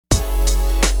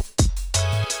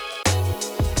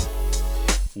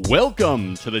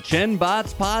Welcome to the Chen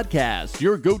Bots Podcast,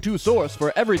 your go-to source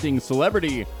for everything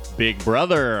celebrity Big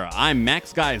Brother. I'm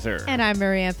Max Geyser. And I'm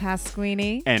Maria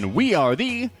Pasquini. And we are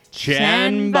the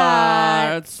Chen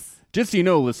Bots. Just so you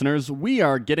know, listeners, we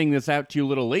are getting this out to you a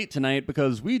little late tonight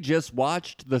because we just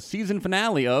watched the season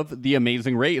finale of The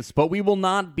Amazing Race, but we will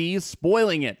not be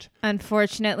spoiling it.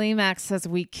 Unfortunately, Max says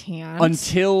we can't.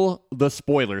 Until the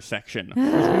spoiler section. We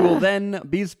will then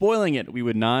be spoiling it. We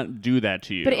would not do that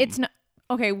to you. But it's not...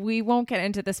 Okay, we won't get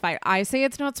into this fight. I say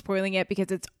it's not spoiling it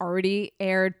because it's already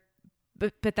aired,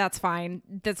 but that's fine.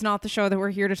 That's not the show that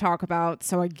we're here to talk about,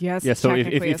 so I guess yeah. So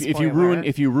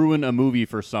if you ruin a movie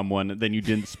for someone, then you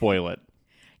didn't spoil it.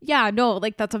 Yeah, no,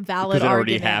 like that's a valid because it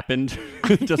already argument. happened.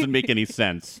 It doesn't make any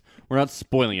sense. We're not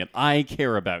spoiling it. I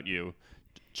care about you,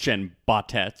 Chen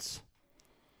Botettes.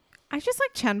 I just like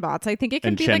Chen Bots. I think it can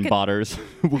and be Chen like Botters.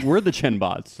 We're the Chen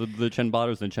Bots. So the Chen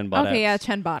Botters and Chen Botettes. Okay, yeah,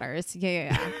 Chen Botters.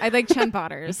 Yeah. I like Chen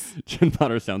Botters. Chen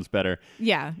Botters sounds better.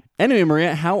 Yeah. Anyway,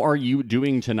 Maria, how are you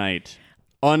doing tonight?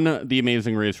 The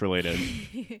Amazing Race related.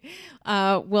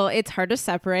 Well, it's hard to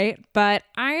separate, but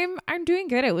I'm doing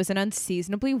good. It was an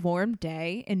unseasonably warm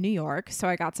day in New York, so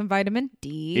I got some vitamin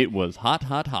D. It was hot,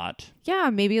 hot, hot. Yeah,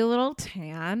 maybe a little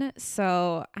tan,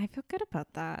 so I feel good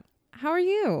about that. How are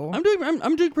you?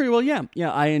 I'm doing pretty well. Yeah.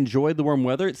 I enjoyed the warm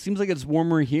weather. It seems like it's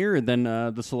warmer here than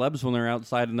the celebs when they're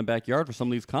outside in the backyard for some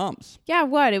of these comps. Yeah,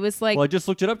 what? It was like... Well, I just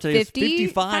looked it up today. 50?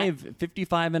 It's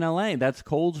 55 in LA. That's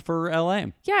cold for LA.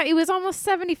 Yeah, it was almost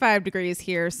 75 degrees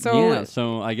here. So yeah,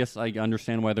 so I guess I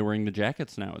understand why they're wearing the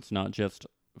jackets now. It's not just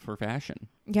for fashion.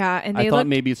 Yeah, and I thought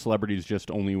maybe celebrities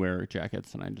just only wear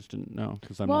jackets, and I just didn't know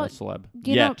because I'm not a celeb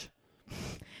yet.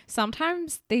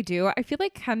 Sometimes they do. I feel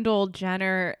like Kendall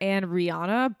Jenner and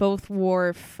Rihanna both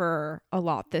wore fur a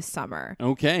lot this summer.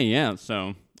 Okay, yeah.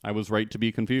 So I was right to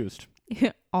be confused.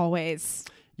 Always.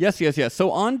 Yes.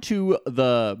 So on to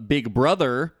the Big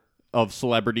Brother of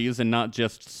celebrities and not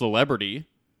just celebrity.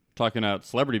 Talking about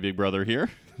Celebrity Big Brother here.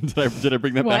 Did I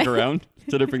bring that back around?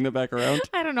 Did I bring that back around?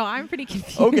 I don't know. I'm pretty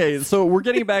confused. Okay, so we're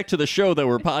getting back to the show that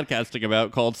we're podcasting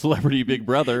about called Celebrity Big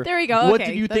Brother. There we go. What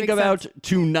okay, did you think about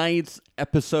tonight's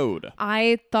episode?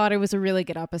 I thought it was a really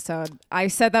good episode. I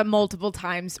said that multiple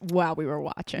times while we were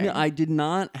watching. Yeah, I did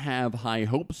not have high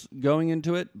hopes going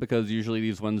into it because usually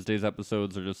these Wednesdays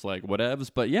episodes are just like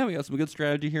whatevs. But yeah, we got some good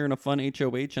strategy here and a fun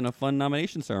HOH and a fun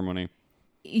nomination ceremony.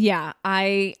 Yeah,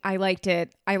 I liked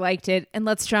it. And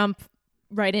let's jump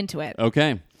right into it.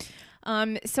 Okay.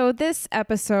 So this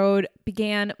episode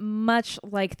began much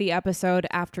like the episode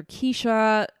after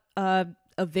Keisha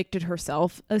evicted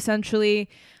herself, essentially.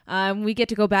 We get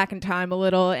to go back in time a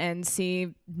little and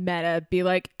see Meta be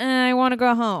like, I want to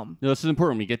go home. No, this is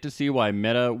important. We get to see why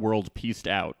Meta World pieced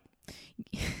out.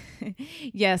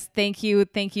 Yes, thank you,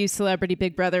 Celebrity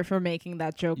Big Brother, for making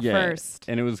that joke first.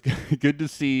 And it was good to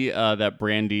see that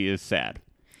Brandy is sad.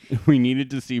 We needed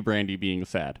to see Brandy being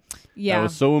sad. Yeah. That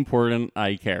was so important.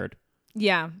 I cared.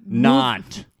 Yeah.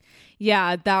 Not.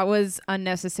 Yeah, that was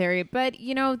unnecessary. But,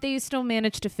 they still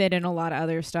managed to fit in a lot of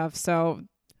other stuff. So,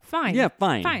 fine. Yeah,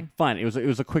 fine. It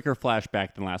was a quicker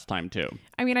flashback than last time, too.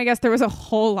 I mean, I guess there was a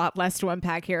whole lot less to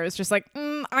unpack here. It's just like,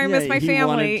 I miss my family. He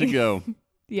wanted to go.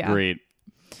 Yeah. Great.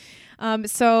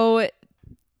 So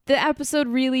the episode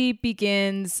really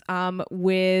begins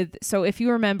with, so if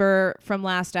you remember from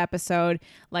last episode,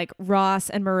 like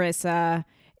Ross and Marissa,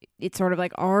 it's sort of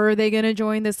like, are they going to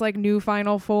join this like new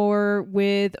Final Four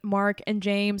with Mark and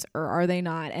James, or are they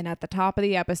not? And at the top of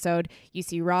the episode, you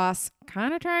see Ross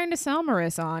kind of trying to sell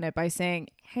Marissa on it by saying,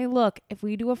 hey, look, if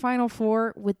we do a Final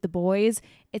Four with the boys,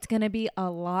 it's going to be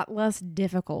a lot less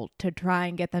difficult to try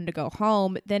and get them to go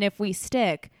home than if we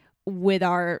stick with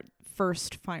our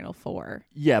first Final Four.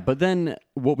 Yeah, but then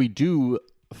what we do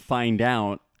find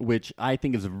out, which I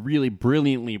think is really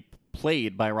brilliantly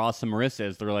played by Ross and Marissa,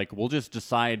 is they're like, we'll just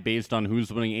decide based on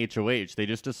who's winning HOH. They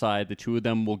just decide the two of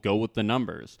them will go with the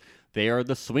numbers. They are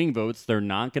the swing votes. They're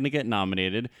not going to get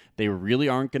nominated. They really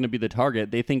aren't going to be the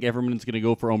target. They think everyone's going to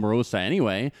go for Omarosa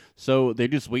anyway, so they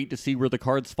just wait to see where the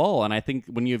cards fall. And I think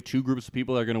when you have two groups of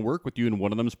people that are going to work with you and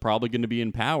one of them is probably going to be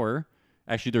in power,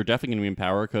 actually, they're definitely going to be in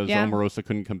power because Omarosa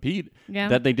couldn't compete. Yeah.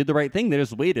 That they did the right thing. They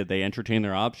just waited. They entertained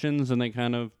their options, and they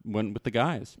kind of went with the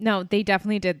guys. No, they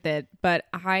definitely did that. But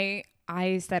I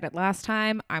said it last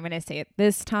time. I'm going to say it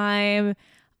this time.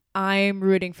 I'm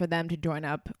rooting for them to join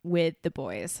up with the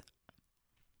boys.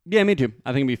 Yeah, me too. I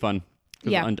think it'd be fun.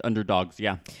 Yeah. Underdogs,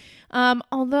 yeah.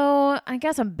 Although, I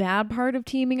guess a bad part of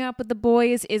teaming up with the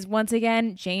boys is, once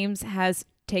again, James has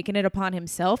taken it upon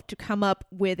himself to come up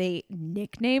with a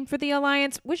nickname for the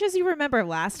alliance, which, as you remember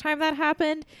last time that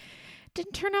happened,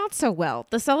 didn't turn out so well.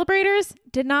 The Celebrators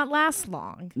did not last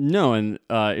long. No, and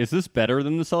is this better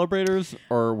than the Celebrators,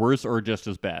 or worse, or just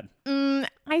as bad?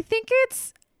 I think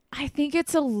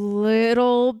it's a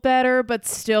little better, but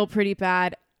still pretty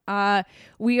bad.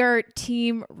 We are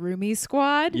Team Rumi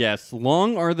Squad. Yes,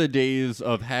 long are the days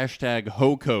of hashtag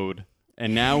HoCode,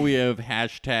 and now we have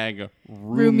hashtag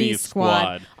Rumi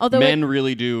Squad. Although men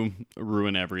really do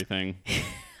ruin everything.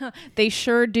 They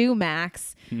sure do,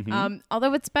 Max.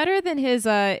 Although it's better than his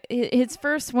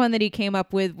first one that he came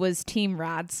up with was Team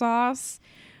Rad Sauce.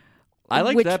 I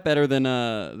like that better than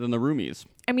the Rumies.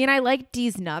 I mean, I like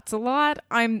D's Nuts a lot.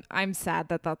 I'm sad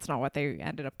that that's not what they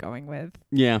ended up going with.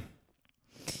 Yeah.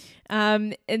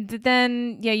 And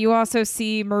then, you also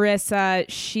see Marissa.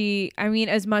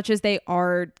 As much as they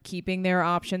are keeping their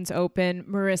options open,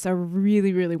 Marissa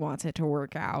really, really wants it to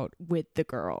work out with the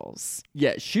girls.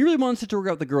 Yeah, she really wants it to work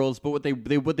out with the girls, but what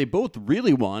they both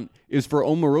really want is for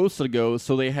Omarosa to go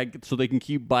so they can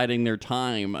keep biding their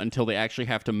time until they actually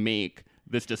have to make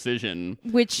this decision.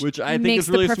 Which I think makes is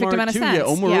really the perfect smart amount of too. sense. Yeah,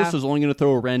 Omarosa's only going to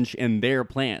throw a wrench in their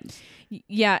plans.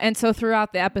 Yeah, and so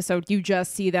throughout the episode, you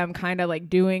just see them kind of like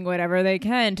doing whatever they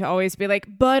can to always be like,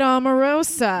 but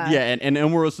Omarosa. Yeah, and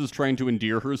Omarosa's trying to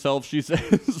endear herself, she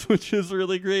says, which is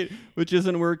really great, which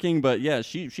isn't working. But yeah,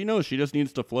 she knows she just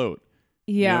needs to float.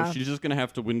 Yeah. She's just going to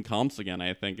have to win comps again,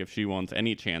 I think, if she wants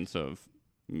any chance of...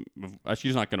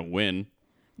 she's not going to win.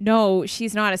 No,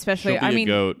 she's not, especially... She'll be a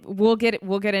goat. We'll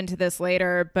get into this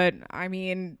later, but I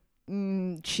mean...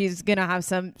 she's gonna have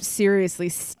some seriously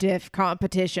stiff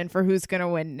competition for who's gonna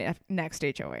win next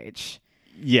HOH.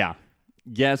 Yeah,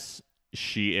 yes,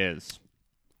 she is.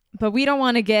 But we don't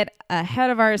want to get ahead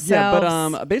of ourselves. Yeah,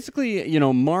 but basically,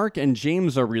 Mark and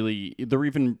James they're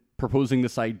even proposing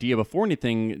this idea before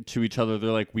anything to each other.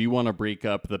 They're like, we want to break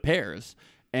up the pairs.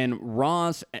 And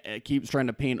Ross keeps trying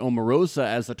to paint Omarosa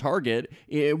as a target.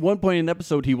 At one point in the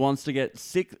episode, he wants to get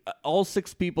all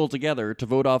six people together to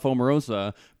vote off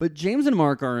Omarosa. But James and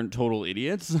Mark aren't total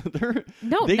idiots.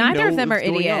 Neither of them are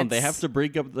idiots. They have to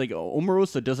break up. Like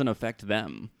Omarosa doesn't affect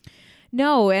them.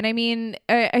 No, and I mean,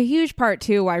 a huge part,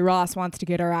 too, why Ross wants to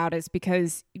get her out is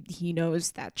because he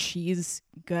knows that she's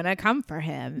gonna come for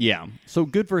him. Yeah, so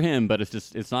good for him, but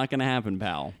it's not gonna happen,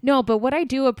 pal. No, but what I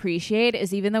do appreciate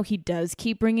is even though he does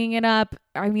keep bringing it up,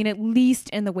 I mean, at least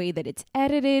in the way that it's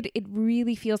edited, it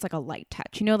really feels like a light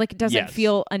touch. Like it doesn't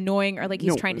feel annoying or like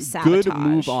he's trying to sabotage. Good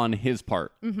move on his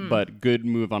part, but good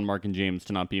move on Mark and James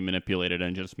to not be manipulated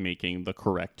and just making the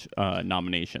correct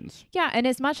nominations. Yeah, and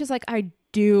as much as like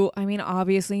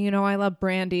obviously, I love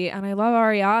Brandy and I love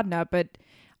Ariadna, but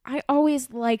I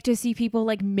always like to see people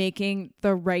like making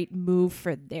the right move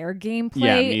for their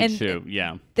gameplay. Yeah, me too.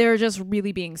 Yeah. They're just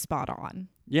really being spot on.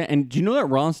 Yeah, and do you know that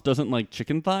Ross doesn't like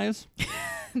chicken thighs?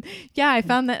 Yeah, I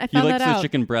found that out. He likes the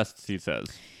chicken breasts, he says.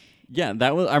 Yeah,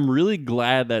 I'm really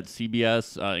glad that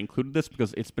CBS included this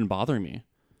because it's been bothering me.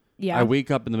 Yeah. I wake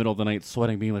up in the middle of the night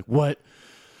sweating, being like, what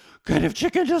kind of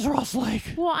chicken does Ross like?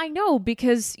 Well, I know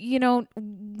because,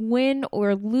 win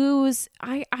or lose,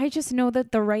 I just know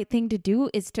that the right thing to do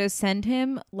is to send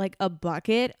him like a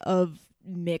bucket of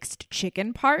mixed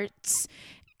chicken parts.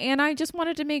 And I just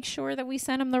wanted to make sure that we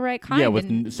sent him the right kind.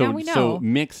 Yeah, so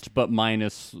mixed but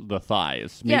minus the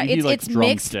thighs. Maybe it's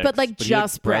mixed, but like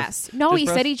just breasts. No, he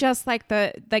said he just like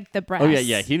the breasts. Oh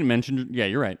yeah, he didn't mention. Yeah,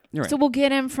 you're right. So we'll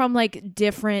get him from like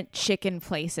different chicken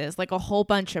places, like a whole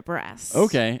bunch of breasts.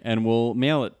 Okay, and we'll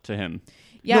mail it to him.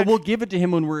 Yeah, no, we'll give it to him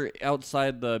when we're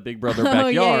outside the Big Brother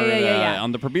backyard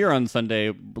on the premiere on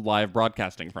Sunday, live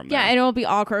broadcasting from there. Yeah, and it'll be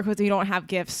awkward because we don't have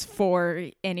gifts for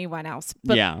anyone else.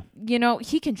 But,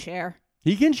 he can share.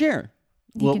 He can share.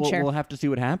 We'll have to see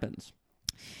what happens.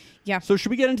 Yeah. So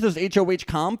should we get into this HOH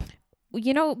comp?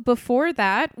 Before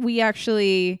that, we have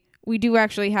the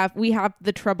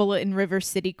Trouble in River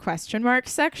City ?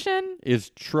 section. Is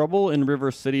Trouble in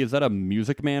River City, is that a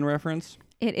Music Man reference?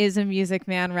 It is a Music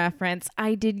Man reference.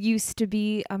 I did used to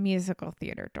be a musical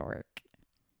theater dork.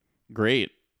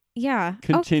 Great. Yeah.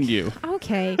 Continue.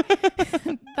 Okay.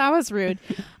 That was rude.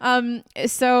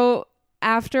 So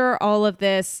after all of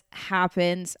this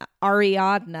happens,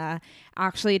 Ariadna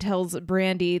actually tells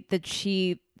Brandy that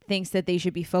she thinks that they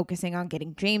should be focusing on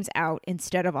getting James out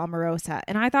instead of Omarosa.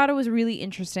 And I thought it was really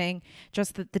interesting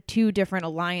just that the two different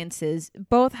alliances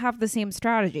both have the same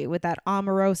strategy with that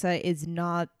Omarosa is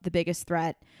not the biggest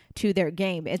threat to their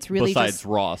game. It's really besides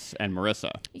Ross and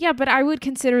Marissa. Yeah, but I would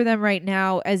consider them right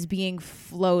now as being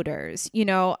floaters.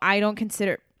 I don't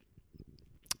consider...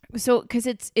 So, because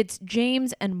it's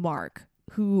James and Mark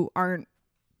who aren't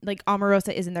like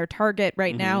Omarosa isn't their target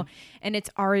right now, and it's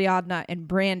Ariadna and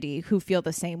Brandy who feel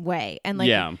the same way. And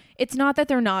like, it's not that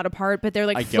they're not apart, but they're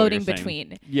like floating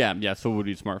between. Yeah. So it would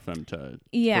be smart for them to,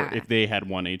 if they had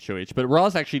won HOH. But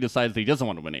Ross actually decides that he doesn't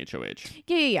want to win HOH.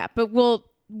 Yeah. But we'll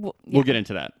get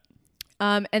into that.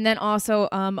 And then also,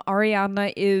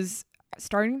 Ariadna is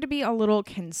starting to be a little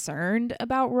concerned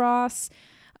about Ross.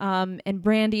 And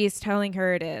Brandy is telling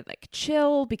her to like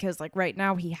chill because like right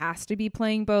now he has to be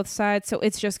playing both sides. So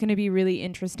it's just going to be really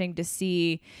interesting to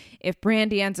see if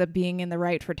Brandy ends up being in the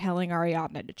right for telling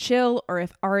Ariadna to chill, or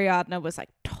if Ariadna was like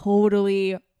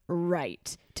totally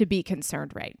right to be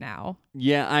concerned right now.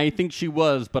 Yeah, I think she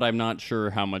was, but I'm not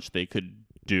sure how much they could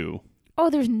do.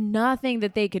 Oh, there's nothing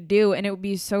that they could do, and it would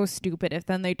be so stupid if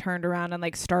then they turned around and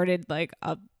like started like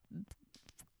a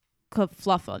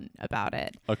kerfluffle about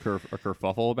it. A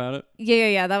kerfuffle about it?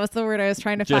 Yeah. That was the word I was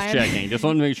trying to find. Just checking. Just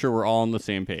want to make sure we're all on the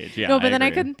same page. Yeah. No, but then I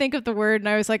couldn't think of the word, and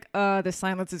I was like, the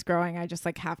silence is growing. I just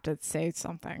like have to say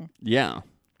something. Yeah.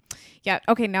 Yeah.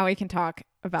 Okay. Now we can talk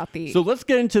about the. So let's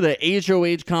get into the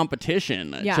HOH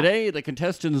competition. Yeah. Today, the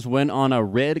contestants went on a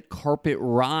red carpet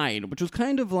ride, which was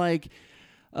kind of like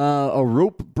a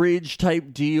rope bridge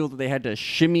type deal that they had to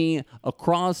shimmy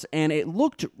across, and it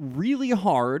looked really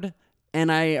hard. And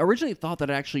I originally thought that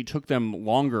it actually took them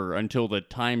longer until the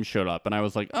time showed up, and I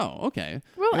was like, "Oh, okay."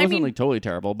 Well, it wasn't like totally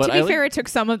terrible, but to be fair, it took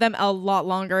some of them a lot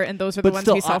longer, and those are the ones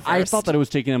still, we saw first. I thought that it was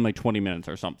taking them like 20 minutes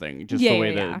or something, just the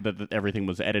way that everything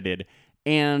was edited.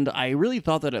 And I really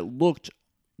thought that it looked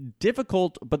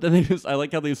difficult, but then I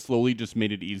like how they slowly just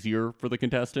made it easier for the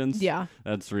contestants. Yeah,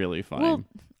 that's really funny. Well,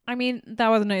 I mean, that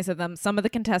was nice of them. Some of the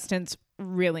contestants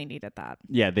really needed that.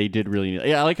 Yeah, they did really need it.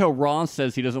 Yeah, I like how Ross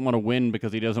says he doesn't want to win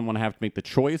because he doesn't want to have to make the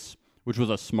choice, which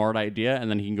was a smart idea, and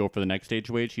then he can go for the next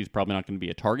HOH. He's probably not going to be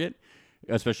a target,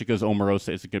 especially because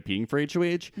Omarosa isn't competing for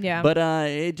HOH. Yeah. But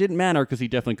it didn't matter because he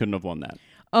definitely couldn't have won that.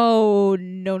 Oh,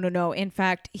 no. In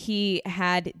fact, he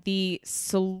had the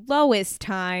slowest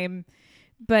time,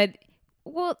 but,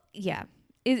 well, yeah.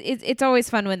 It's always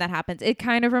fun when that happens. It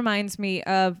kind of reminds me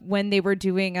of when they were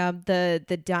doing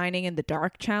the dining in the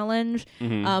dark challenge.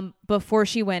 Before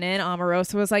she went in,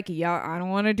 Omarosa was like, "Yeah, I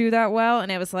don't want to do that well,"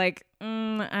 and it was like,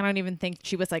 I don't even think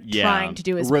she was like trying to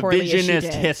do as poorly as she did.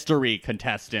 Revisionist history,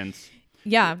 contestants.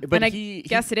 Yeah, but I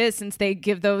guess it is since they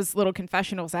give those little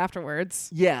confessionals afterwards.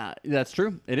 Yeah, that's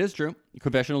true. It is true.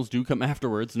 Confessionals do come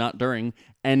afterwards, not during.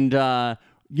 And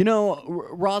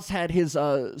Ross had his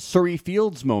Surrey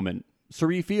Fields moment.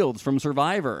 Surrey Fields from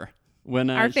Survivor. When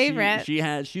our favorite.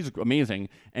 She's amazing,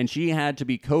 and she had to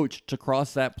be coached to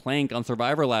cross that plank on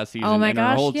Survivor last season. Oh my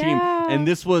gosh, her whole yeah. team, and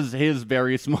this was his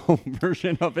very small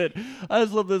version of it. I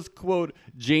just love this quote.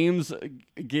 James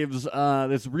gives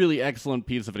this really excellent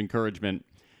piece of encouragement.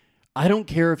 "I don't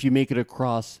care if you make it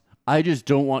across. I just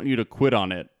don't want you to quit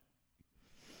on it."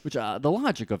 Which the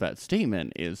logic of that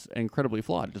statement is incredibly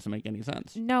flawed. It doesn't make any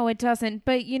sense. No, it doesn't.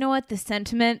 But you know what? The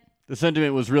sentiment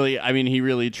was really, he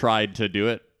really tried to do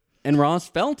it. And Ross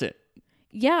felt it.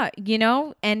 Yeah,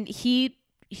 and he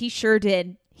sure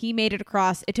did. He made it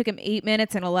across. It took him 8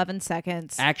 minutes and 11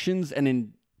 seconds. Actions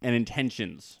and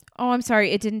intentions. Oh, I'm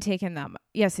sorry. It didn't take him that much.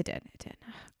 Yes, it did. It did.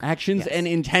 Actions and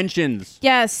intentions.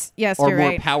 Yes, are you're more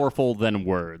right. powerful than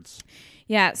words.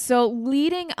 Yeah, so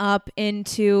leading up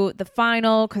into the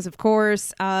final, because of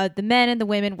course, the men and the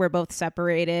women were both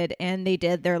separated, and they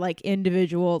did their like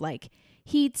individual like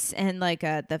heats, and like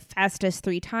the fastest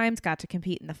 3 times got to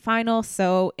compete in the final.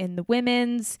 So in the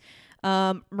women's,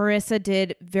 Marissa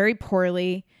did very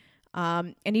poorly.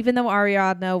 And even though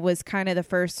Ariadna was kind of the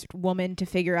first woman to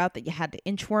figure out that you had to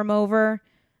inchworm over,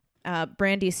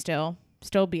 Brandy still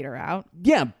beat her out.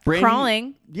 Yeah, Brandy,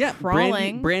 crawling. Yeah,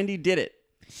 crawling. Brandy did it.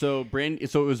 So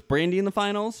it was Brandy in the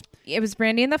finals. It was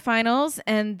Brandy in the finals,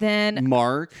 and then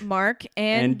Mark,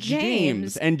 and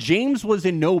James. And James was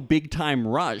in no big time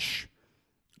rush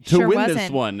to win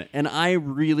this one. And I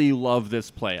really love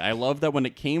this play. I love that when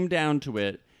it came down to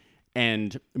it,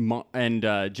 and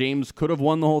James could have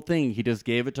won the whole thing. He just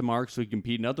gave it to Mark so he could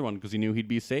compete in another one because he knew he'd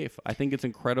be safe. I think it's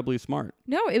incredibly smart.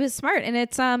 No, it was smart, and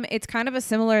it's kind of a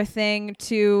similar thing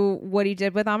to what he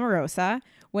did with Omarosa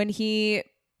when he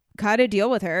cut a deal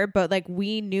with her, but like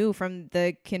we knew from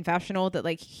the confessional that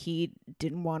like he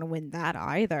didn't want to win that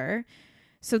either.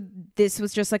 So this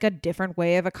was just like a different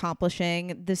way of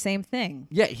accomplishing the same thing.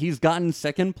 Yeah, he's gotten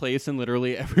second place in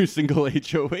literally every single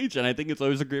HOH, and I think it's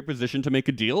always a great position to make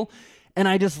a deal. And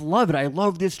I just love it. I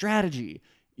love this strategy.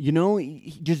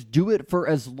 Just do it for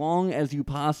as long as you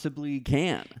possibly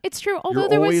can. It's true. Although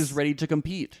you're always ready to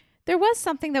compete. There was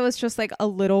something that was just like a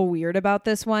little weird about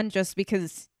this one, just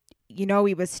because you know,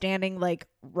 he was standing like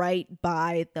right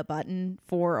by the button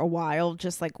for a while,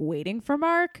 just like waiting for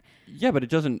Mark. Yeah, but it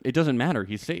doesn't matter.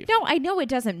 He's safe. No, I know it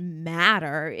doesn't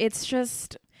matter. It's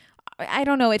just, I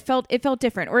don't know. It felt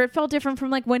different, or it felt different from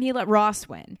like when he let Ross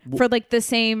win for like the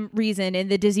same reason in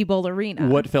the Dizzy Bowl Arena.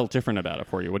 What felt different about it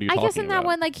for you? What are you talking about? I guess in that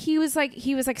one, like he was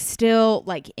like still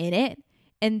like in it,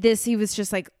 and this he was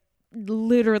just like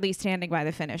literally standing by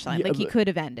the finish line. Yeah, like he could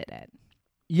have ended it.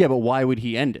 Yeah, but why would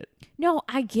he end it? No,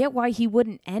 I get why he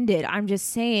wouldn't end it. I'm just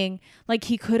saying, like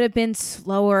he could have been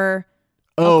slower.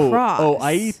 Across.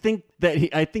 I think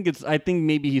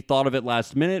maybe he thought of it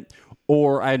last minute,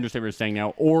 or I understand what you're saying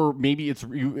now, or maybe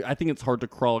I think it's hard to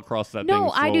crawl across that thing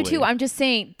slowly. I do too. I'm just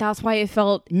saying that's why it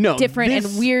felt different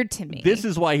and weird to me. This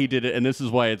is why he did it, and this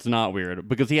is why it's not weird,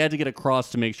 because he had to get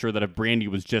across to make sure that if Brandy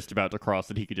was just about to cross,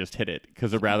 that he could just hit it,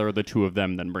 because it'd rather the two of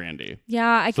them than Brandy. Yeah,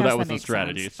 I guess that was the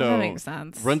strategy. Sense. So that makes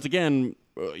sense. Once again,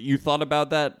 you thought about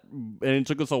that, and it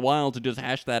took us a while to just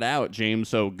hash that out, James.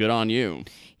 So good on you.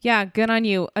 Yeah, good on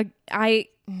you. I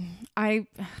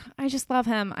just love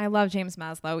him. I love James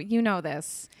Maslow. You know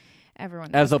this.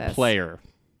 Everyone knows as a this. player.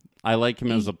 I like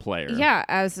him as a player. Yeah,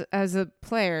 as a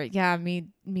player. Yeah, me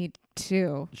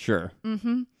too. Sure.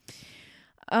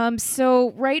 Mm-hmm.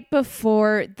 So right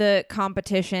before the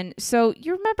competition, so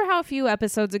you remember how a few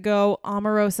episodes ago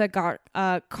Omarosa got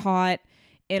caught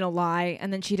in a lie,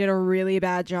 and then she did a really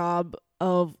bad job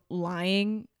of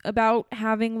lying about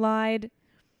having lied?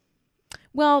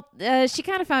 Well, she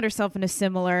kind of found herself in a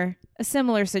similar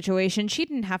situation. She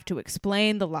didn't have to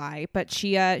explain the lie, but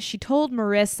she told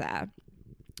Marissa,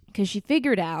 because she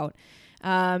figured out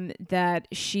that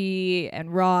she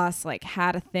and Ross like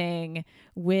had a thing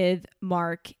with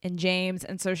Mark and James,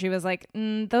 and so she was like,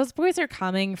 those boys are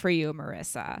coming for you,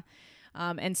 Marissa.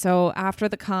 And so after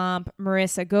the comp,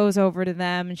 Marissa goes over to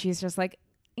them and she's just like,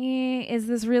 is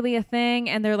this really a thing?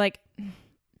 And they're like,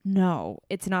 no,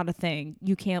 it's not a thing.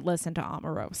 You can't listen to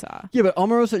Omarosa. Yeah, but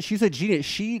Omarosa, she's a genius.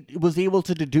 She was able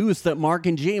to deduce that Mark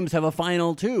and James have a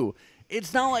final too.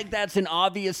 It's not like that's an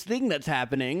obvious thing that's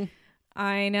happening.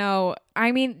 I know.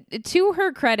 I mean, to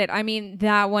her credit, I mean,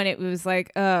 that one, it was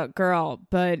like, girl.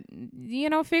 But, you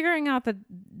know, figuring out that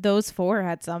those four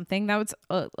had something, that was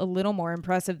a little more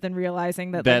impressive than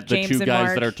realizing that like, the James two and guys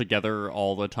Mark, that are together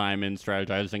all the time and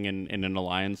strategizing in an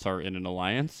alliance are in an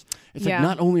alliance. It's Yeah.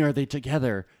 like, not only are they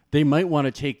together, they might want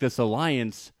to take this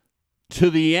alliance to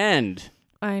the end.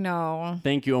 I know.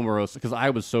 Thank you, Omarosa, because I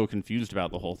was so confused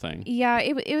about the whole thing. Yeah,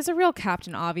 it was a real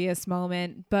Captain Obvious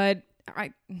moment, but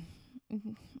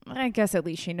I guess at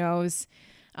least she knows.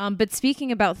 But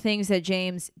speaking about things that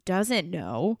James doesn't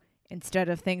know instead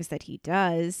of things that he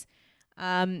does,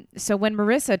 so when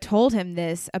Marissa told him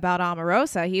this about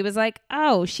Omarosa, he was like,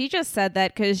 oh, she just said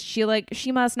that because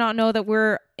she must not know that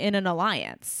we're in an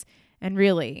alliance. And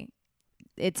really,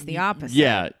 it's the opposite.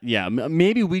 Yeah.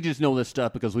 Maybe we just know this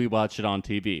stuff because we watch it on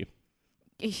TV.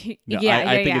 No,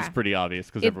 I think it's pretty obvious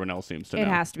because everyone else seems to know. It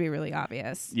has to be really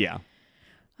obvious. Yeah.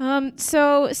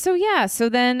 So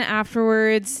then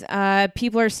afterwards,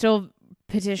 people are still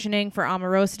petitioning for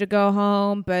Omarosa to go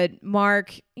home, but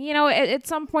Mark, you know, at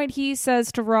some point he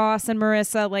says to Ross and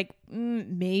Marissa, like,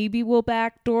 maybe we'll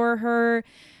backdoor her.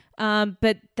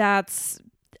 But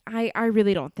I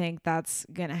really don't think that's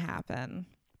gonna happen.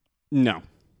 No.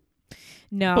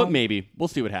 But maybe. We'll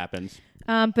see what happens.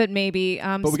 But maybe.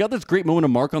 But we got this great moment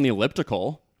of Mark on the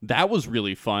elliptical. That was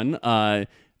really fun.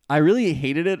 I really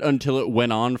hated it until it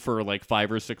went on for like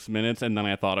 5 or 6 minutes, and then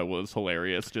I thought it was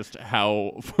hilarious just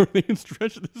how for the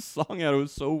stretch of this song out, it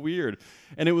was so weird.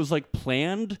 And it was like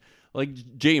planned, like,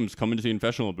 James, come into the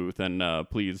confessional booth and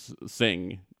please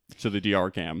sing to the DR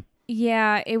cam.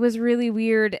 Yeah, it was really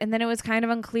weird. And then it was kind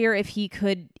of unclear if he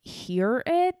could hear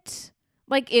it.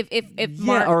 Like if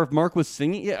Mark, or if Mark was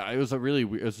singing, it was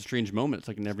a strange moment. It's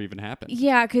like it never even happened.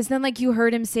 Yeah, because then like you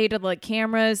heard him say to the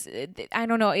cameras, I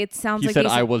don't know. It sounds like he said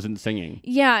I wasn't singing.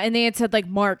 Yeah, and they had said like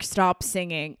Mark, stop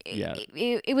singing. Yeah,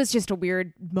 it was just a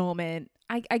weird moment.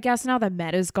 I guess now that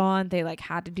Meta's gone, they like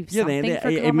had to do something for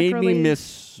comic it made relief. me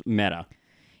miss Meta.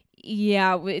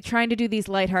 Yeah, trying to do these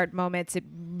lighthearted moments, it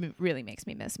really makes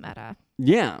me miss Meta.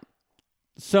 Yeah.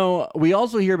 So we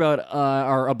also hear about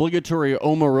our obligatory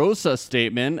Omarosa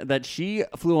statement that she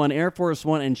flew on Air Force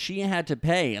One and she had to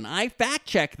pay. And I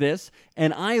fact-checked this,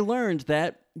 and I learned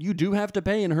that you do have to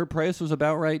pay, and her price was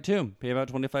about right, too. Pay about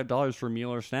 $25 for a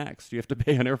meal or snacks. You have to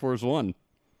pay on Air Force One.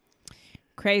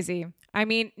 Crazy. I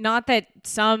mean, not that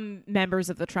some members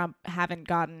of the Trump haven't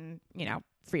gotten,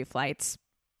 free flights,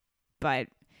 but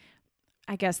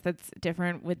I guess that's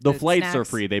different with the flights snacks. are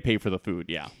free. They pay for the food,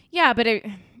 yeah. Yeah, but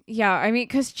Yeah, I mean,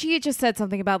 because she just said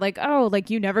something about like, oh, like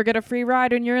you never get a free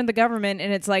ride when you're in the government,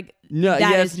 and it's like, No,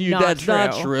 that's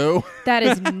not true. That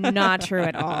is not true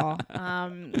at all.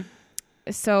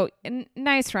 So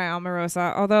nice try,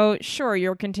 Omarosa. Although, sure,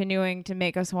 you're continuing to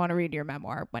make us want to read your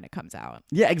memoir when it comes out.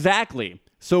 Yeah, exactly.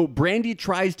 So Brandy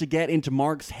tries to get into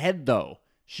Mark's head, though.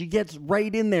 She gets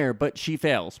right in there, but she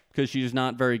fails because she's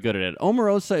not very good at it.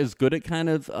 Omarosa is good at kind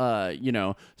of,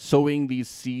 sowing these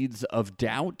seeds of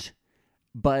doubt.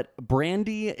 But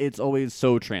Brandy, it's always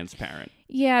so transparent.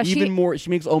 Yeah, she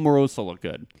makes Omarosa look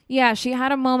good. Yeah, she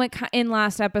had a moment in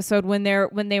last episode when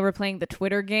they were playing the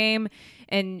Twitter game,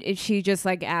 and she just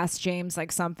like asked James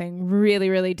like something really,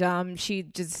 really dumb. She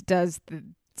just does the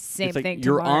same thing.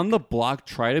 You're to Mark. on the block.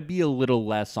 Try to be a little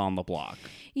less on the block.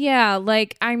 Yeah,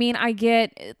 like I mean, I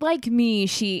get like me.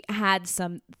 She had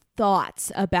some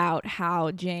thoughts about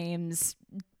how James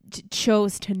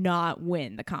chose to not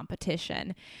win the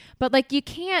competition, but like you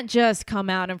can't just come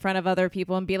out in front of other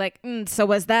people and be like, so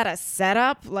was that a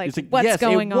setup? Like what's yes,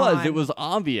 going on? It was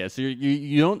obvious.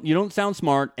 You don't sound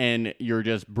smart, and you're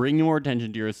just bringing more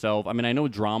attention to yourself. I mean, I know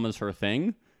drama's her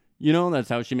thing, that's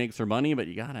how she makes her money, but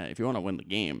you gotta, if you want to win the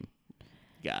game,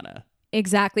 you gotta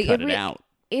exactly cut it out.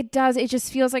 It does. It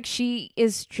just feels like she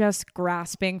is just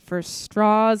grasping for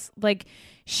straws. Like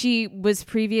she was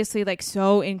previously like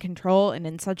so in control and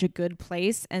in such a good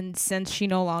place, and since she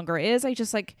no longer is, I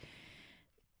just like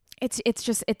it's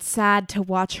sad to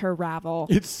watch her ravel.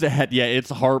 It's sad. Yeah, it's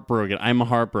heartbroken. I'm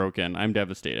heartbroken. I'm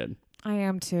devastated. I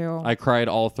am too. I cried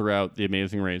all throughout The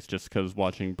Amazing Race just because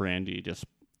watching Brandy just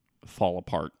fall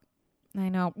apart. I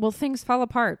know. Well, things fall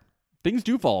apart. Things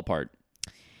do fall apart.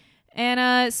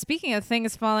 And speaking of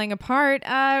things falling apart,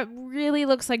 really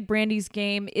looks like Brandy's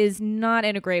game is not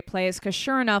in a great place, because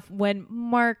sure enough, when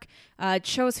Mark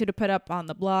chose who to put up on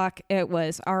the block, it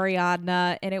was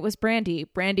Ariadna and it was Brandy.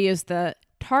 Brandy is the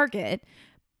target,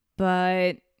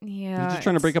 but yeah. He's just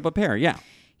trying to break up a pair, yeah.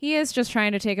 He is just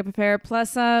trying to take up a pair.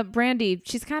 Plus, Brandy,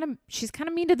 she's kind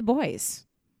of mean to the boys.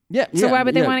 Yeah. So why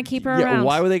would they want to keep her around?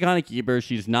 Why would they kind of keep her?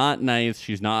 She's not nice.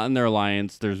 She's not in their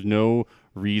alliance. There's no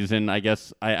reason. I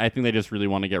guess I think they just really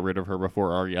want to get rid of her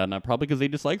before Ariadna, probably because they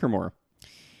dislike her more.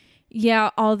 Yeah,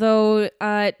 although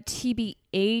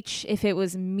TBH, if it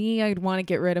was me, I'd want to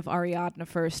get rid of Ariadna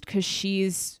first, because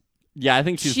I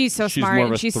think she's so smart more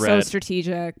of and a she's threat. so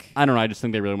strategic. I don't know. I just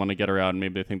think they really want to get her out, and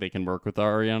maybe they think they can work with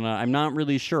Ariadna. I'm not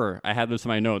really sure. I had this in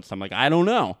my notes. I'm like, I don't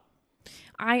know.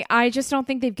 I just don't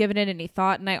think they've given it any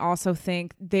thought, and I also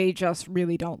think they just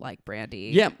really don't like Brandy.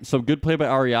 Yeah, so good play by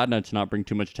Ariadna to not bring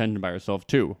too much attention by herself,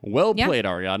 too. Well played,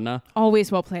 Ariadna.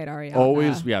 Always well played, Ariadna.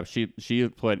 Always, yeah, she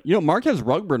played. Mark has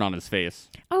rug burn on his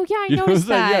face. Oh, yeah, I noticed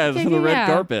that. Yeah, it's on the red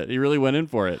carpet. He really went in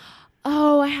for it.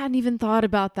 Oh, I hadn't even thought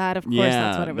about that. Of course,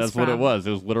 that's what it was what it was. It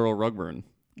was literal rug burn.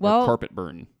 Well, or carpet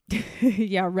burn.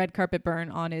 Yeah, red carpet burn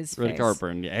on his face. Red carpet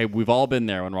burn. Yeah, hey, we've all been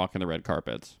there when walking the red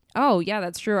carpets. Oh, yeah,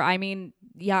 that's true. I mean,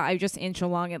 yeah, I just inch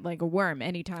along it like a worm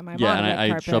anytime I'm on the red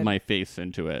carpet. I shove my face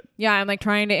into it. Yeah, I'm like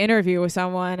trying to interview with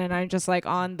someone, and I'm just like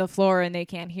on the floor, and they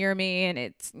can't hear me, and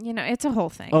it's it's a whole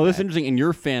thing. Oh, that's interesting. In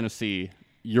your fantasy,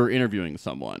 you're interviewing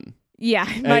someone. Yeah,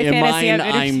 my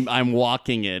fantasy. Mine, I'm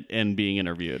walking it and being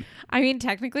interviewed. I mean,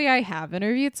 technically, I have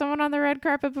interviewed someone on the red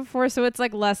carpet before, so it's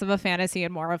like less of a fantasy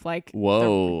and more of like,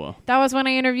 whoa. That was when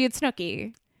I interviewed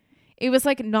Snooki. It was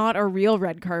like not a real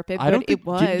red carpet, but it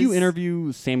was. Did you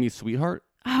interview Sammy Sweetheart?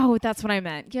 Oh, that's what I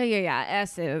meant. Yeah.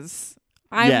 S is.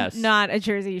 I'm not a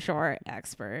Jersey Shore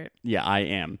expert. Yeah, I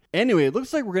am. Anyway, it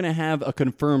looks like we're going to have a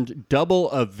confirmed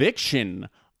double eviction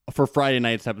for Friday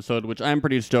night's episode, which I'm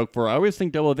pretty stoked for. I always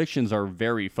think double evictions are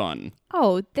very fun.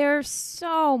 Oh, they're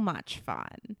so much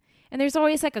fun. And there's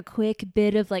always like a quick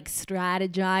bit of like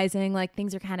strategizing, like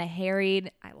things are kind of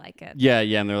harried. I like it. Yeah,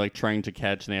 and they're like trying to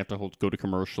catch, and they have to go to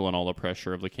commercial and all the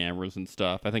pressure of the cameras and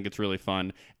stuff. I think it's really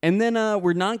fun. And then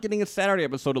we're not getting a Saturday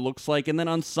episode, it looks like. And then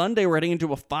on Sunday, we're heading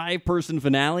into a 5-person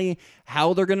finale.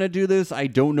 How they're going to do this, I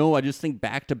don't know. I just think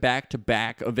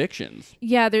back-to-back-to-back evictions.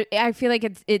 Yeah, I feel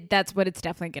like that's what it's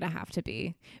definitely going to have to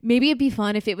be. Maybe it'd be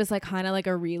fun if it was like kind of like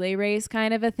a relay race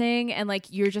kind of a thing, and like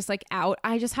you're just like out.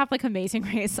 I just have like Amazing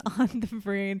Race on the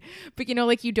brain, but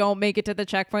like you don't make it to the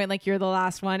checkpoint, like you're the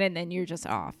last one, and then you're just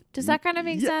off. Does that kind of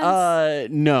make sense?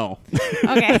 No.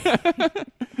 Okay.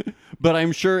 But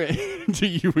I'm sure to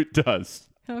you it does.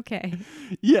 Okay.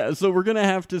 Yeah, so we're going to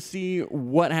have to see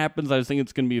what happens. I was thinking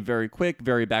it's going to be very quick,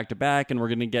 very back-to-back, and we're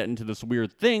going to get into this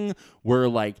weird thing where,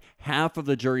 like, half of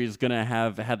the jury is going to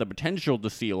have had the potential to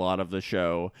see a lot of the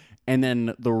show, and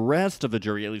then the rest of the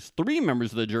jury, at least 3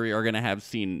 members of the jury, are going to have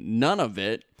seen none of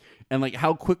it. And like,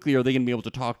 how quickly are they going to be able to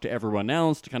talk to everyone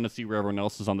else to kind of see where everyone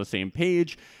else is on the same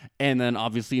page? And then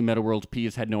obviously MetaWorld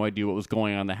Peace had no idea what was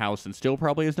going on in the house and still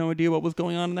probably has no idea what was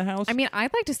going on in the house. I mean,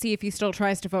 I'd like to see if he still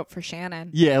tries to vote for Shannon.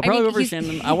 Yeah, probably over he's-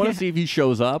 Shannon. I want to see if he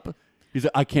shows up. He's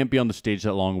like, I can't be on the stage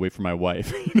that long away from my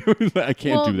wife. I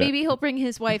can't do that. Maybe he'll bring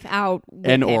his wife out with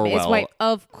And him. His Orwell. wife,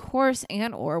 of course,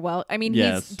 and Orwell. I mean,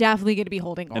 Yes. he's definitely going to be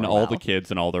holding Orwell. And all the kids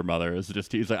and all their mothers.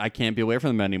 He's like, I can't be away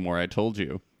from them anymore. I told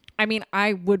you. I mean,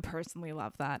 I would personally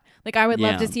love that. Like, I would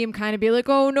love to Yeah. see him kind of be like,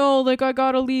 oh no, like I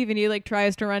gotta leave, and he like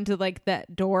tries to run to like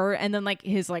that door, and then like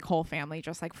his like whole family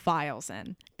just like files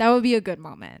in. That would be a good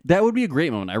moment. That would be a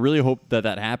great moment. I really hope that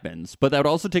happens. But that would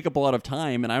also take up a lot of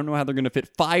time, and I don't know how they're going to fit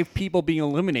 5 people being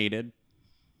eliminated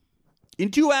in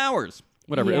 2 hours.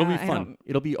 Whatever. Yeah, It'll be I fun. don't-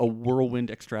 It'll be a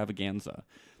whirlwind extravaganza.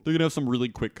 They're going to have some really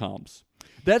quick comps.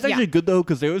 That's Yeah. actually good, though,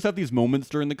 because they always have these moments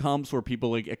during the comps where people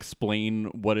like explain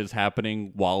what is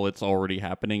happening while it's already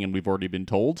happening and we've already been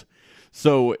told.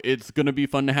 So it's going to be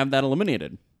fun to have that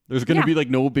eliminated. There's going to Yeah. be like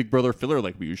no Big Brother filler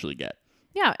like we usually get.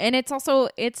 Yeah, and it's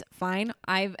fine.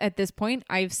 At this point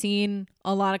I've seen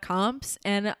a lot of comps,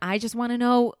 and I just want to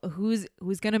know who's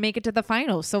gonna make it to the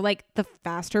finals. So like the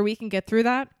faster we can get through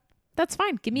that, that's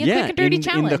fine. Give me a quick and dirty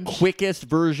challenge. In the quickest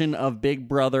version of Big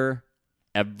Brother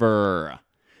ever.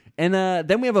 And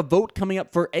then we have a vote coming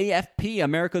up for AFP,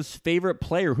 America's favorite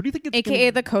player. Who do you think it's AKA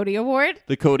the Cody Award.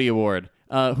 the Cody Award?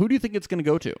 Who do you think it's going to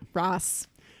go to? Ross.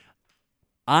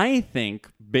 I think,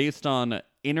 based on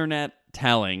internet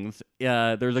tellings,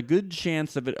 there's a good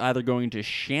chance of it either going to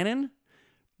Shannon,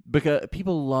 because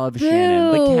people love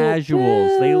Shannon. The Boo.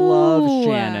 casuals, they love Boo.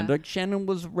 Shannon. Like, Shannon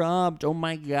was robbed. Oh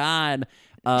my God.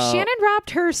 Shannon robbed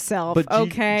herself. But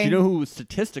Okay. do you know who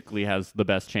statistically has the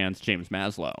best chance? James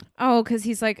Maslow. Oh, because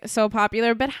he's like so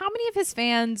popular. But how many of his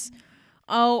fans?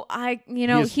 Oh, He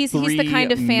has he's the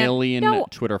kind of 3 fan. million No,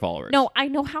 Twitter followers. no, I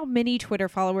know how many Twitter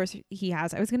followers he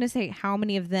has. I was gonna say how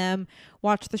many of them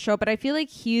watch the show, but I feel like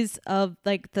he's of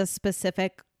like the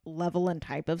specific level and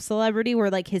type of celebrity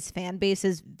where like his fan base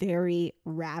is very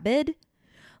rabid.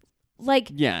 Like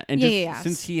Yeah, and Yeah, just yeah, yeah.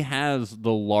 since he has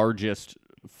the largest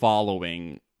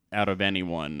following out of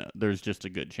anyone, there's just a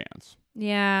good chance.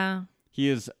 yeah. He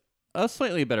is a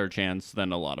slightly better chance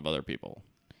than a lot of other people.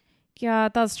 Yeah,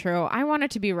 that's true. I want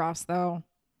it to be Ross though.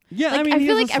 Yeah, Like, I mean, I he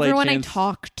feel has a like slight everyone chance. I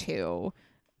talk to,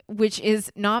 which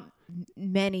is not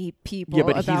many people Yeah,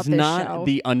 but about he's this not show.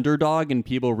 the underdog, and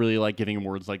people really like giving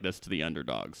awards like this to the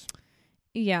underdogs.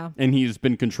 Yeah. And he's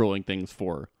been controlling things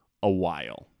for a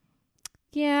while.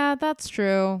 Yeah, that's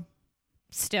true.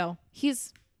 Still,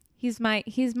 he's my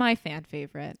fan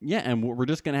favorite. Yeah, and we're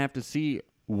just going to have to see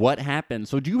what happens.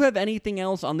 So do you have anything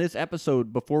else on this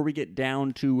episode before we get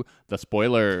down to the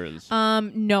spoilers?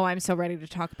 No, I'm so ready to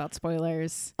talk about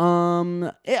spoilers.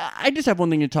 Yeah, I just have one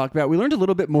thing to talk about. We learned a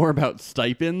little bit more about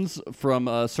stipends from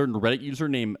a certain Reddit user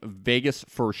named Vegas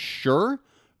for Sure,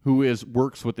 who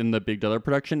works within the Big Brother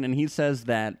production, and he says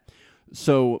that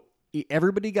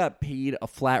everybody got paid a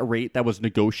flat rate that was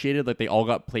negotiated, like they all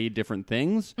got paid different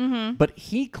things, but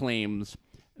he claims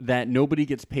that nobody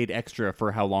gets paid extra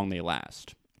for how long they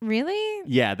last. Really?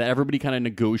 Yeah, that everybody kind of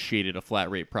negotiated a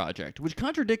flat rate project, which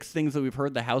contradicts things that we've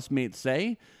heard the housemates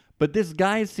say. But this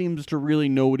guy seems to really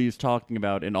know what he's talking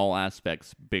about in all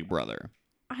aspects, Big Brother.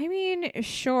 I mean,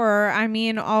 sure. I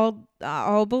mean,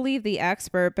 I'll believe the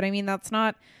expert, but I mean that's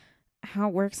not how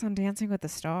it works on Dancing with the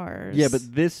Stars. Yeah, but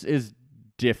this is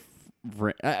different.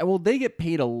 Well, they get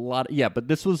paid a lot. Yeah, but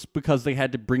this was because they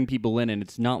had to bring people in, and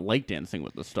it's not like Dancing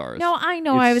with the Stars. No, I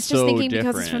know. It's I was just so thinking because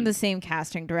it's different. from the same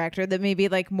casting director that maybe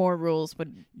like more rules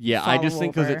would. Yeah, I just follow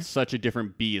think because over. it's such a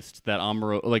different beast that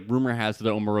rumor has that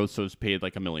Omaroso's paid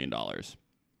like $1 million.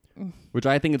 Which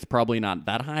I think it's probably not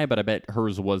that high, but I bet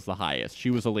hers was the highest. She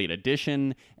was a late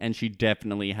addition, and she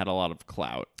definitely had a lot of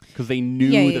clout because they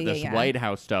knew that this White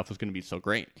House stuff was going to be so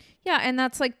great. Yeah, and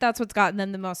that's what's gotten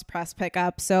them the most press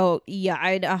pickup. So yeah,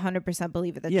 I'd 100%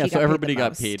 believe it. That Yeah, she so got everybody paid the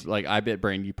got most. paid. Like I bet,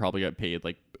 Brain, you probably got paid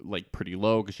like pretty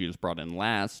low because she was brought in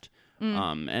last.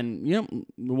 And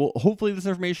hopefully this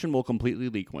information will completely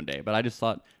leak one day. But I just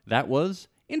thought that was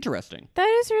interesting. That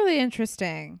is really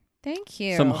interesting. Thank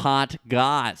you. Some hot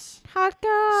goss. hot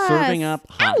goss. Serving up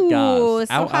hot Ow, goss.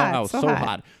 So Ow, hot, ow, ow, so so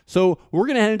hot. So we're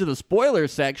going to head into the spoiler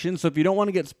section. So if you don't want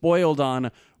to get spoiled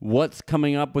on what's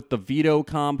coming up with the veto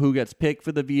comp, who gets picked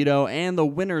for the veto, and the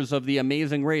winners of the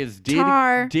Amazing Race,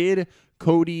 Tar. did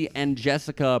Cody and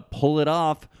Jessica pull it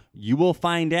off You will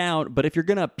find out. But if you're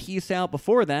going to peace out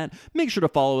before that, make sure to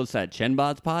follow us at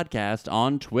Chenbots Podcast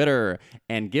on Twitter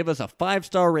and give us a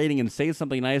 5-star rating and say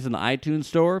something nice in the iTunes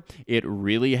store. It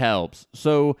really helps.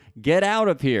 So get out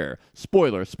of here.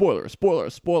 Spoiler, spoiler, spoiler,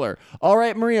 spoiler. All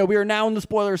right, Maria, we are now in the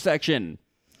spoiler section.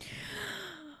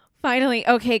 Finally.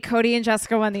 Okay, Cody and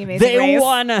Jessica won the Amazing Race. They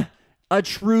won a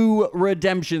true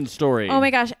redemption story. Oh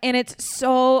my gosh. And it's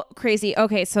so crazy.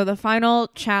 Okay, so the final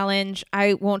challenge,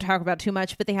 I won't talk about too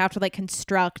much, but they have to like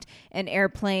construct an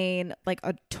airplane, like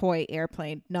a toy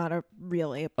airplane, not a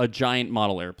real airplane. A giant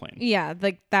model airplane. Yeah,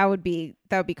 like that would be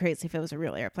crazy if it was a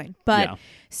real airplane. But Yeah.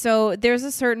 so there's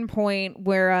a certain point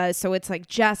where so it's like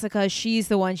Jessica, she's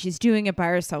the one, she's doing it by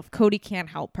herself. Cody can't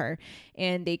help her.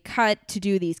 And they cut to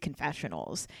do these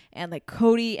confessionals. And like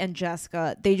Cody and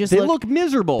Jessica, they look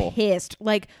miserable. pissed.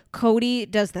 Like Cody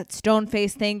does that stone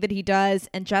face thing that he does,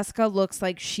 and Jessica looks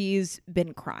like she's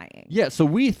been crying. Yeah, so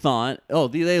we thought, oh,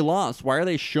 they lost. Why are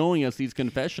they showing us these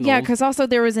confessionals? Yeah, because also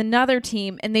there was another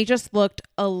team, and they just looked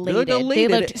elated. They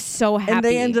looked so happy. And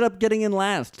they ended up getting in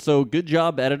last. So good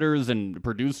job, editors and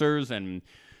producers and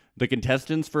the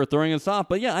contestants for throwing us off.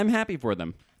 But yeah, I'm happy for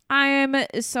them. I am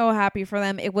so happy for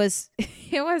them. It was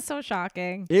so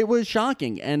shocking. It was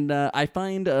shocking, and I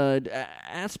find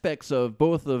aspects of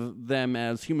both of them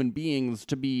as human beings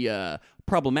to be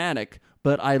problematic,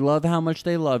 but I love how much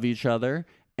they love each other,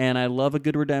 and I love a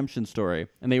good redemption story.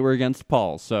 And they were against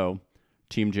Paul, so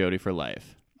Team Jody for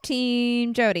life.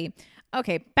 Team Jody.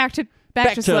 Okay, back to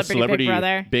Celebrity Big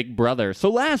Brother. Big Brother. So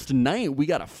last night, we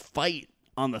got a fight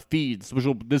on the feeds, which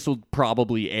this will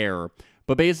probably air.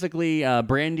 But basically,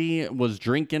 Brandy was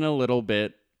drinking a little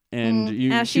bit,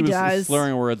 and she was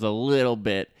slurring words a little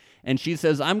bit. And she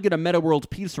says, I'm going to meta world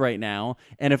peace right now,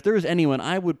 and if there's anyone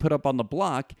I would put up on the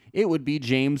block, it would be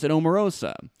James and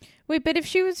Omarosa. Wait, but if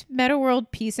she was meta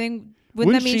world peacing,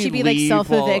 wouldn't that mean she'd be like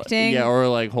self-evicting? Yeah, or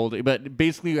like holding. But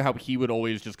basically, how he would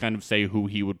always just kind of say who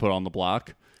he would put on the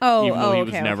block. Even though he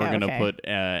was never going to put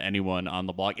anyone on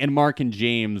the block. And Mark and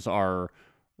James are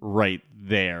right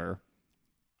there.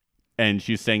 And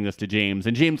she's saying this to James.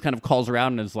 And James kind of calls her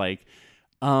out and is like,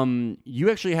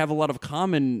 you actually have a lot of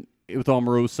common with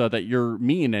Omarosa, that you're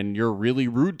mean and you're really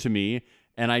rude to me.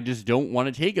 And I just don't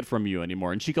want to take it from you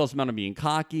anymore. And she calls him out on being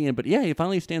cocky. But yeah, he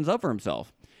finally stands up for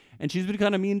himself. And she's been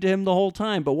kind of mean to him the whole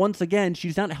time. But once again,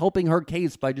 she's not helping her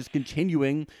case by just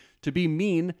continuing to be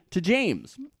mean to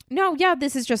James. No, yeah,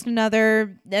 this is just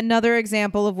another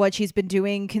example of what she's been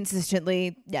doing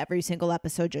consistently every single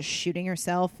episode, just shooting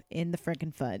herself in the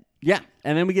frickin' foot. Yeah,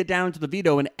 and then we get down to the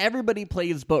veto, and everybody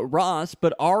plays but Ross,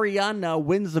 but Ariana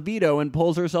wins the veto and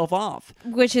pulls herself off.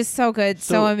 Which is so good,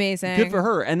 so amazing. Good for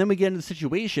her. And then we get into the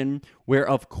situation where,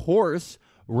 of course,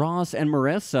 Ross and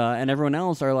Marissa and everyone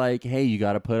else are like, hey, you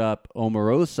got to put up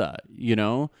Omarosa, you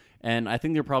know? And I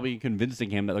think they're probably convincing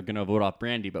him that they're going to vote off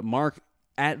Brandy, but Mark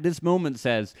at this moment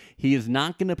says he is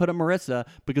not going to put up Marissa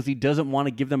because he doesn't want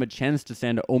to give them a chance to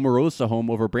send Omarosa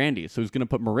home over Brandy. So he's going to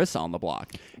put Marissa on the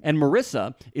block. And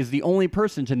Marissa is the only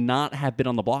person to not have been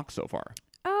on the block so far.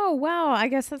 Oh, wow. I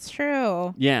guess that's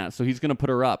true. Yeah, so he's going to put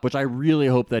her up, which I really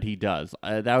hope that he does.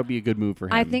 That would be a good move for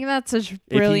him. I think that's such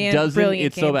brilliant, if he doesn't, brilliant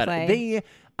it's so bad. play.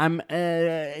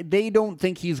 They don't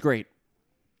think he's great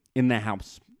in the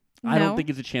house. No? I don't think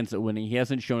he's a chance at winning. He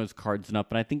hasn't shown his cards enough,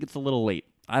 and I think it's a little late.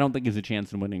 I don't think he's a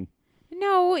chance in winning.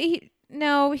 No, he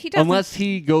doesn't. Unless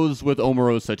he goes with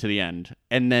Omarosa to the end,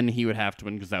 and then he would have to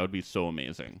win because that would be so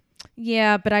amazing.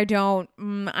 Yeah, but I don't.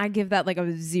 I give that like a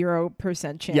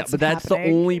 0% chance. Yeah, but that's the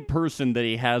only person that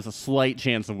he has a slight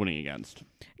chance of winning against.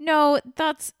 No,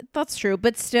 that's true.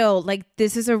 But still, like,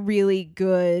 this is a really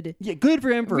good. Yeah, good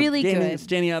for him for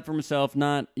standing up for himself.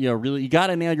 Not, really, you got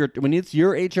to nail when it's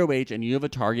your HOH and you have a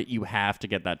target, you have to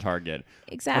get that target.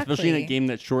 Exactly. Especially in a game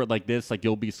that's short like this, like,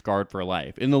 you'll be scarred for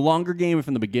life. In the longer game, if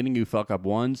in the beginning you fuck up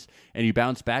once and you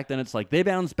bounce back, then it's like they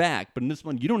bounce back. But in this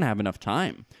one, you don't have enough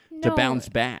time to bounce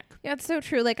back. Yeah, it's so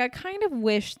true. Like, I kind of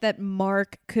wish that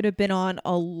Mark could have been on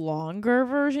a longer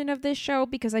version of this show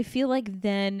because I feel like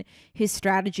then his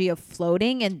strategy of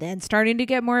floating and then starting to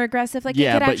get more aggressive, like,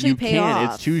 it could actually pay off. Yeah, but you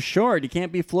can't. It's too short. You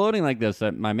can't be floating like this,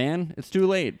 my man. It's too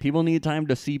late. People need time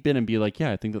to seep in and be like,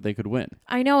 yeah, I think that they could win.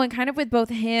 I know, and kind of with both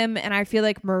him and I feel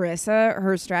like Marissa,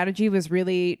 her strategy was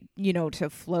really, to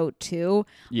float too.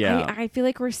 Yeah. I feel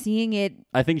like we're seeing it.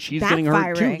 I think she's getting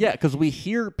hurt too. Yeah, because we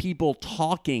hear people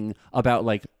talking about,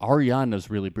 like, Ariana's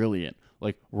really brilliant.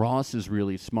 like Ross is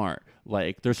really smart.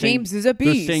 Like they're saying James is a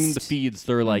They're saying beast. the feeds.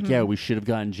 They're like, yeah, we should have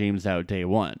gotten James out day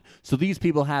one. So these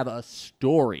people have a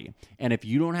story, and if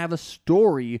you don't have a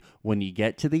story when you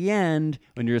get to the end,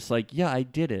 when you're just like, yeah, I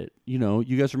did it. You know,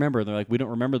 you guys remember? They're like, we don't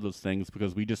remember those things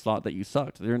because we just thought that you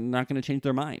sucked. They're not going to change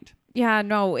their mind. Yeah,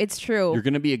 no, it's true. You're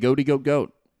going to be a goaty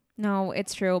goat. No,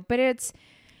 it's true. But it's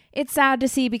sad to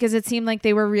see because it seemed like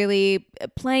they were really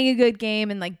playing a good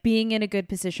game and like being in a good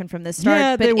position from the start.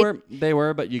 Yeah, but they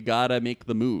were, but you gotta make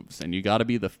the moves and you gotta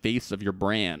be the face of your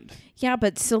brand. Yeah,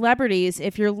 but celebrities,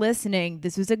 if you're listening,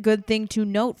 this is a good thing to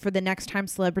note for the next time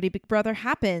Celebrity Big Brother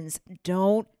happens.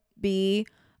 Don't be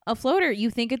a floater. You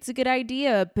think it's a good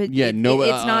idea, but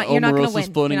it's not. You're not going to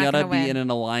win. Floating You're not gotta gonna be win. in an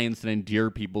alliance and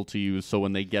endear people to you, so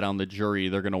when they get on the jury,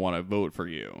 they're gonna want to vote for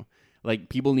you. Like,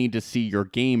 people need to see your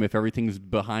game. If everything's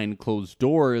behind closed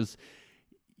doors,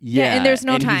 yeah, and there's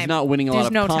no time. He's not winning a There's lot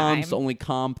of no comps. time. The only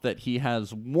comp that he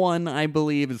has won, I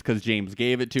believe, is because James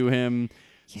gave it to him.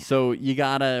 Yeah. So you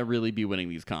gotta really be winning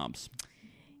these comps.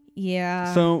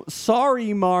 Yeah. So,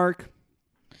 sorry, Mark.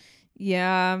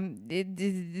 Yeah.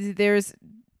 There's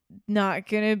not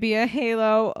going to be a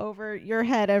halo over your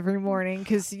head every morning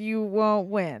because you won't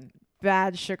win.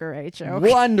 Bad Sugar Ray joke.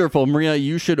 Wonderful. Maria,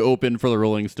 you should open for the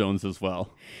Rolling Stones as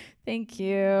well. Thank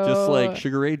you. Just like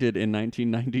Sugar Ray did in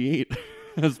 1998,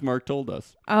 as Mark told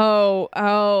us. Oh,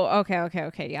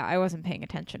 okay. Yeah, I wasn't paying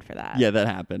attention for that. Yeah, that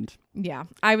happened. Yeah,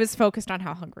 I was focused on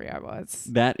how hungry I was.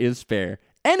 That is fair.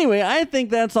 Anyway, I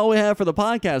think that's all we have for the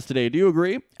podcast today. Do you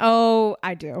agree? Oh,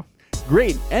 I do.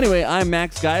 Great. Anyway, I'm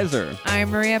Max Geyser.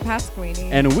 I'm Maria Pasquini.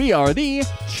 And we are the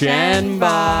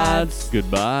Chanbots.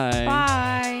 Goodbye.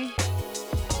 Bye.